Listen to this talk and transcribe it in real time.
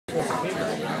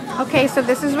Okay, so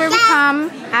this is where we come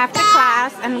after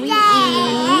class and we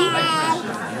eat.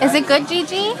 Is it good,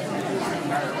 Gigi?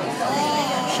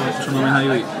 Show me how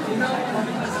you eat.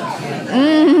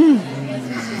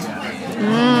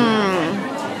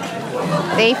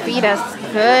 They feed us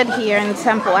good here in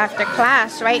Temple after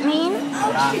class, right, Neen?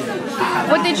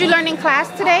 What did you learn in class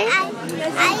today?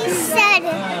 I said,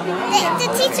 the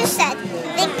teacher said,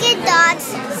 think good thoughts,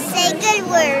 say good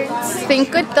words.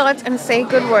 Think good thoughts and say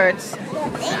good words.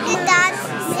 Think good thoughts,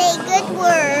 say good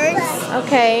words.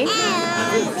 Okay.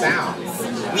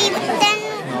 And then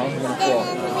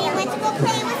we went to go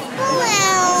play with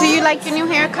balloons. Do you like your new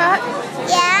haircut?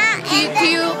 Yeah.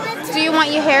 Do you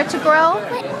want your hair to grow?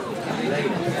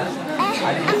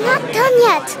 I'm not done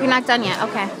yet. You're not done yet.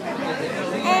 Okay.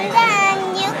 And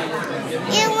then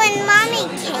you and Mommy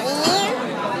came.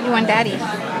 You and Daddy.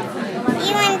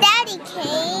 You and Daddy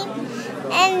came.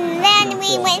 And then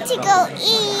we went to go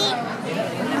eat.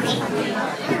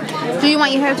 Do you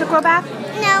want your hair to grow back?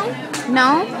 No,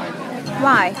 No?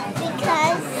 Why?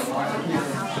 because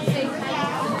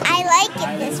I like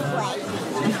it this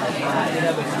way.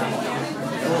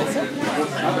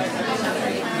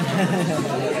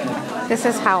 This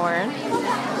is Howard.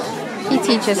 He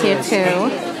teaches here too.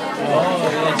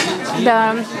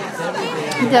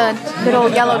 The little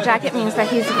yellow jacket means that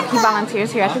he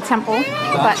volunteers here at the temple,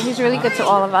 but he's really good to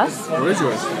all of us. Where is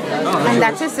yours? Oh, And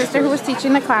that's his sister who was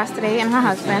teaching the class today and her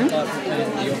husband.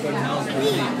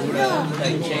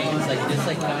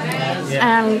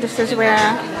 And this is where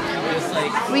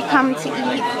we come to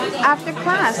eat after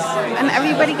class. And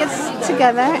everybody gets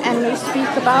together and we speak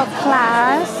about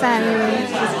class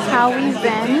and how we've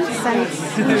been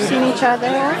since we've seen each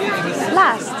other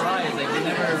last.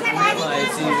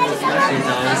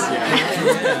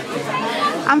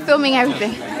 I'm filming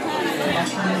everything.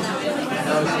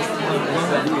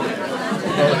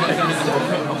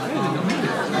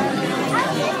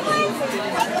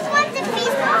 I just want to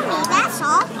feast Mommy, that's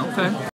all. okay.